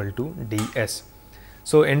basically equal to ds.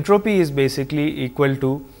 So, entropy is basically equal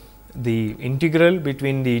to the integral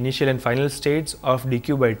between the initial and final states of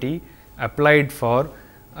dq by t applied for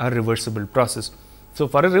a reversible process. So,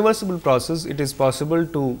 for a reversible process, it is possible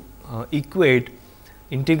to equate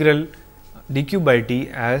integral dq by t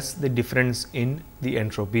as the difference in the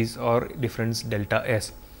entropies or difference delta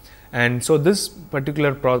S. And so, this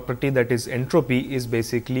particular property, that is entropy, is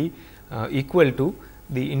basically equal to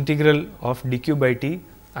the integral of dq by t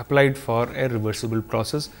applied for a reversible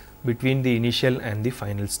process between the initial and the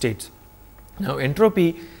final states. Now,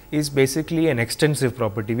 entropy is basically an extensive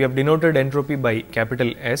property. We have denoted entropy by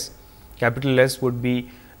capital S. Capital S would be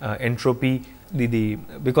entropy,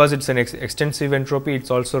 because it is an extensive entropy, it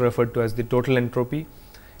is also referred to as the total entropy.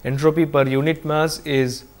 Entropy per unit mass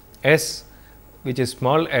is S, which is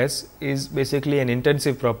small s, is basically an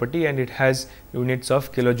intensive property, and it has units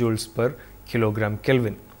of kilojoules per kilogram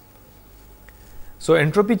Kelvin. So,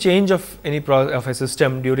 entropy change of any of a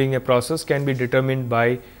system during a process can be determined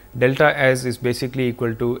by delta S is basically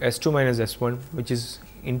equal to S2 minus S1, which is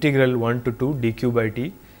integral 1 to 2 dq by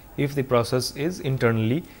t if the process is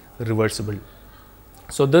internally reversible.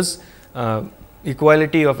 So, this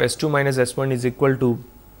equality of S2 minus S1 is equal to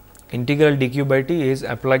integral dq by t is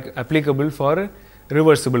applicable for a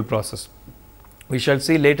reversible process. We shall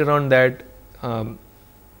see later on that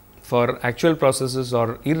for actual processes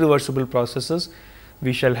or irreversible processes,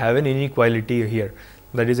 we shall have an inequality here,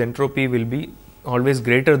 that is entropy will be always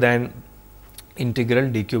greater than integral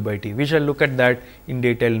dq by t. We shall look at that in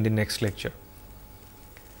detail in the next lecture.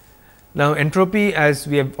 Now, entropy, as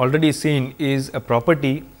we have already seen, is a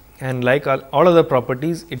property, and like all other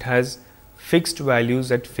properties, it has fixed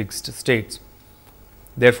values at fixed states.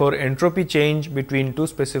 Therefore, entropy change between two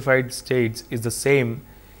specified states is the same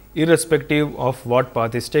irrespective of what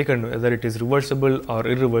path is taken, whether it is reversible or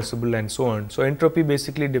irreversible and so on. So, entropy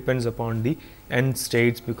basically depends upon the end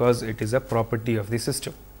states, because it is a property of the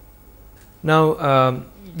system. Now,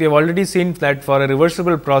 we have already seen that for a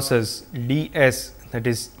reversible process, ds, that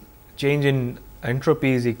is change in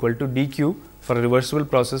entropy, is equal to dq for a reversible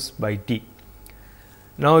process by t.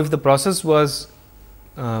 Now, if the process was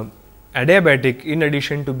adiabatic in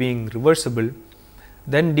addition to being reversible,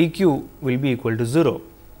 then dq will be equal to 0.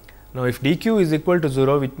 Now, if dq is equal to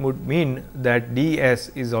 0, it would mean that ds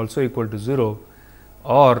is also equal to 0,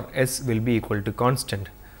 or s will be equal to constant.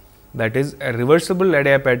 That is, a reversible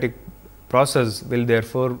adiabatic process will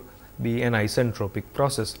therefore be an isentropic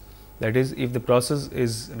process. That is, if the process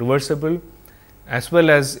is reversible as well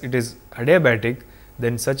as it is adiabatic,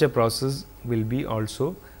 then such a process will be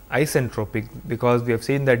also isentropic, because we have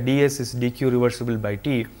seen that ds is dq reversible by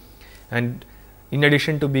t, and in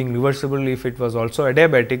addition to being reversible, if it was also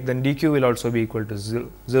adiabatic, then dq will also be equal to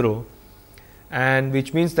 0, and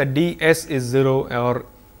which means that ds is 0 or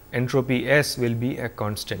entropy s will be a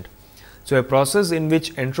constant. So, a process in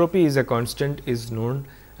which entropy is a constant is known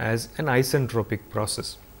as an isentropic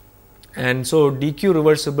process, and so dq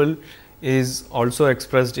reversible is also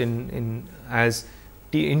expressed in as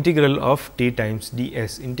t integral of t times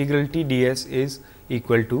ds. Integral t ds is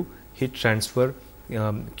equal to heat transfer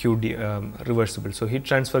q reversible. So, heat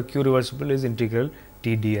transfer q reversible is integral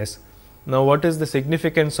t ds. Now, what is the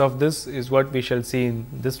significance of this is what we shall see in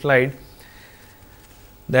this slide,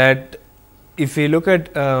 that if we look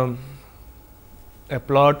at a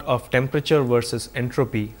plot of temperature versus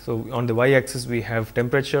entropy. So, on the y axis we have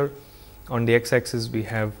temperature, on the x axis we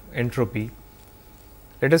have entropy.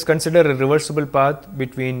 Let us consider a reversible path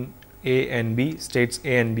between a and b, states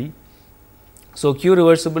a and b. So, q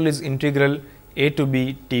reversible is integral a to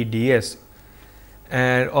b t ds,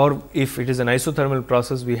 and or if it is an isothermal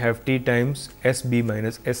process, we have t times S b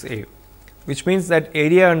minus S a, which means that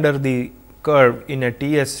area under the curve in a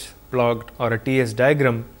T s plot or a T s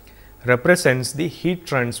diagram represents the heat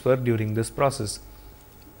transfer during this process.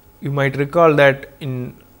 You might recall that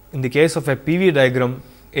in the case of a PV diagram,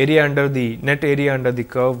 area under the net area under the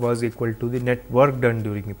curve was equal to the net work done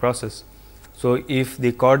during the process. So, if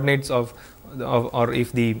the coordinates of or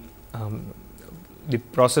if the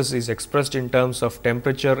process is expressed in terms of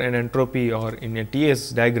temperature and entropy or in a T s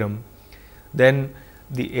diagram, then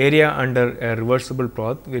the area under a reversible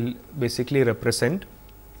path will basically represent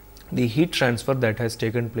the heat transfer that has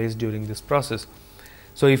taken place during this process.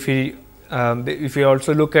 So, if we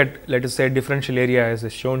also look at, let us say, differential area as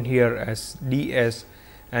is shown here as ds,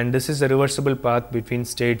 and this is a reversible path between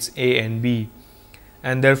states A and B,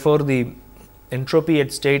 and therefore, the entropy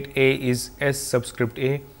at state A is S subscript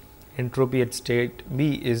A, entropy at state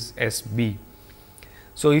B is S b.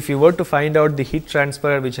 So, if you were to find out the heat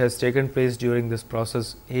transfer which has taken place during this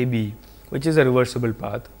process A b, which is a reversible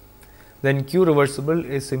path, then q reversible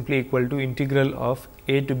is simply equal to integral of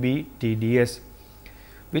a to b t ds,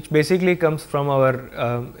 which basically comes from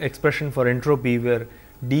our expression for entropy, where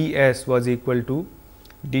ds was equal to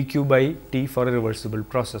dq by t for a reversible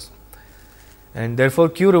process, and therefore,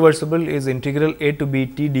 q reversible is integral a to b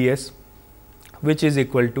t ds, which is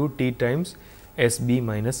equal to t times S b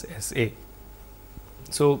minus S a.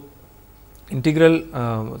 So, integral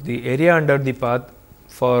the area under the path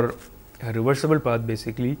for a reversible path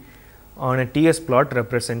basically on a T s plot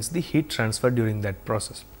represents the heat transfer during that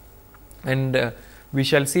process, and we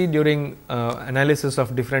shall see during analysis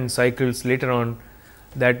of different cycles later on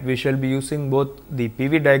that we shall be using both the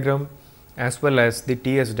PV diagram as well as the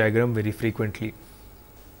T s diagram very frequently.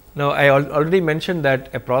 Now, I already mentioned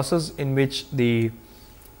that a process in which the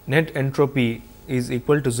net entropy is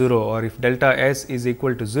equal to 0, or if delta S is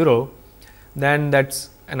equal to 0, then that is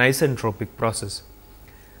an isentropic process.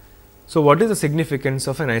 So, what is the significance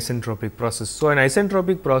of an isentropic process? So, an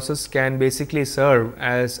isentropic process can basically serve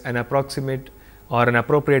as an approximate or an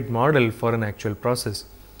appropriate model for an actual process.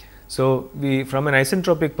 So, from an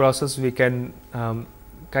isentropic process we can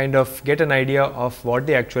kind of get an idea of what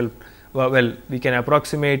the actual we can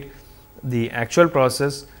approximate the actual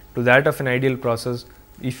process to that of an ideal process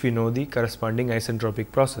if we know the corresponding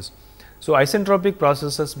isentropic process. So, isentropic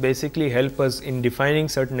processes basically help us in defining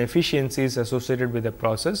certain efficiencies associated with a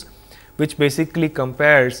process, which basically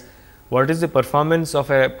compares what is the performance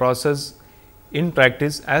of a process in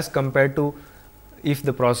practice as compared to if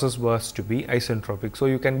the process was to be isentropic. So,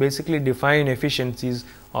 you can basically define efficiencies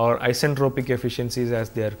or isentropic efficiencies as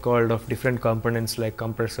they are called of different components like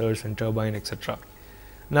compressors and turbine, etc.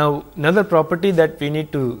 Now, another property that we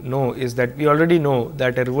need to know is that we already know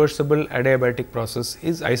that a reversible adiabatic process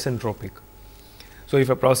is isentropic. So, if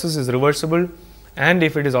a process is reversible and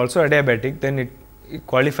if it is also adiabatic, then it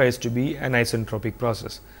qualifies to be an isentropic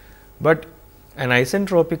process, but an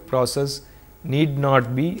isentropic process need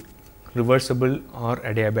not be reversible or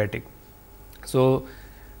adiabatic. So,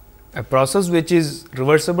 a process which is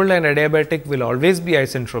reversible and adiabatic will always be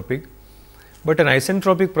isentropic, but an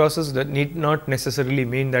isentropic process that need not necessarily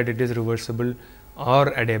mean that it is reversible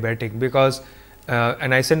or adiabatic, because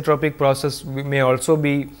An isentropic process may also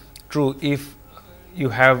be true if you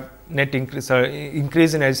have net increase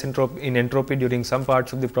in entropy during some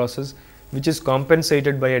parts of the process, which is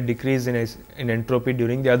compensated by a decrease in entropy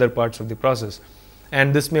during the other parts of the process,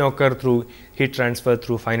 and this may occur through heat transfer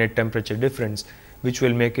through finite temperature difference, which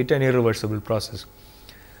will make it an irreversible process.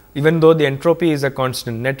 Even though the entropy is a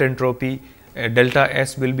constant, net entropy delta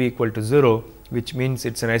S will be equal to 0, which means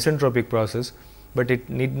it is an isentropic process, but it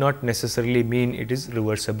need not necessarily mean it is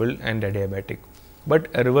reversible and adiabatic. But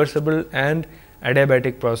a reversible and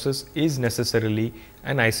adiabatic process is necessarily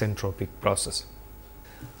an isentropic process.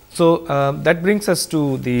 So, that brings us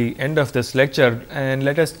to the end of this lecture, and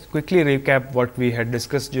let us quickly recap what we had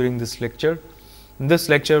discussed during this lecture. In this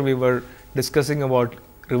lecture, we were discussing about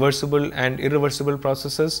reversible and irreversible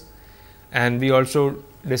processes, and we also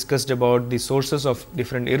discussed about the sources of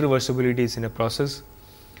different irreversibilities in a process.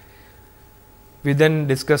 We then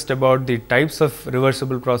discussed about the types of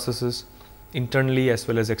reversible processes, internally as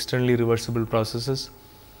well as externally reversible processes.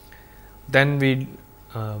 Then we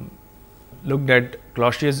looked at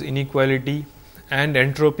Clausius inequality and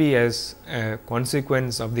entropy as a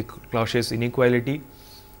consequence of the Clausius inequality.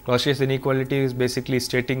 Clausius inequality is basically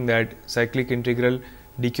stating that cyclic integral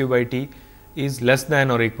dq by t is less than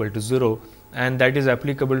or equal to 0, and that is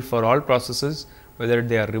applicable for all processes, whether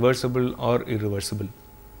they are reversible or irreversible.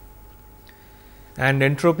 And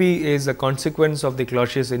entropy is a consequence of the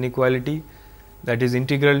Clausius inequality, that is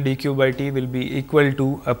integral dq by t will be equal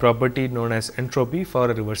to a property known as entropy for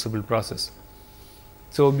a reversible process.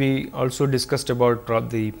 So, we also discussed about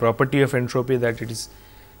the property of entropy, that it is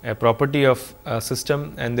a property of a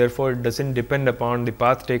system, and therefore, it does not depend upon the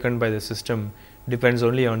path taken by the system, depends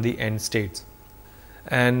only on the end states.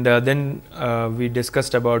 And then we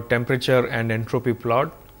discussed about temperature and entropy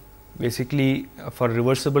plot. Basically, for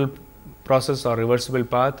reversible process or reversible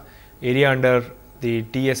path, area under the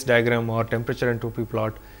TS diagram or temperature entropy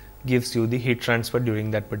plot gives you the heat transfer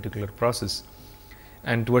during that particular process.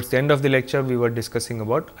 And towards the end of the lecture, we were discussing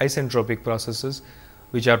about isentropic processes,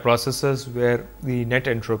 which are processes where the net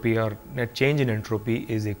entropy or net change in entropy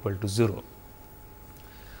is equal to 0.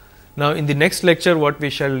 Now, in the next lecture, what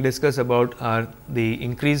we shall discuss about are the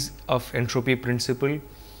increase of entropy principle,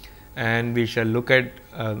 and we shall look at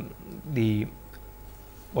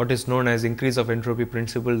what is known as increase of entropy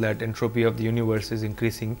principle, that entropy of the universe is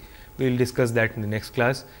increasing. We will discuss that in the next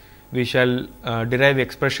class. We shall derive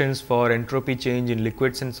expressions for entropy change in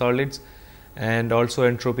liquids and solids, and also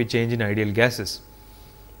entropy change in ideal gases.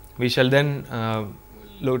 We shall then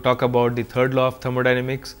talk about the third law of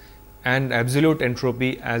thermodynamics and absolute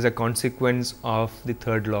entropy as a consequence of the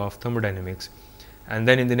third law of thermodynamics. And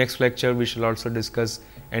then in the next lecture, we shall also discuss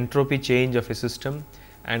entropy change of a system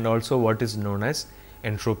and also what is known as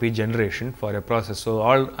entropy generation for a process. So,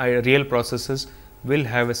 all real processes will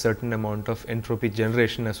have a certain amount of entropy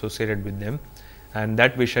generation associated with them, and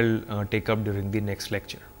that we shall take up during the next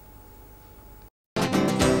lecture.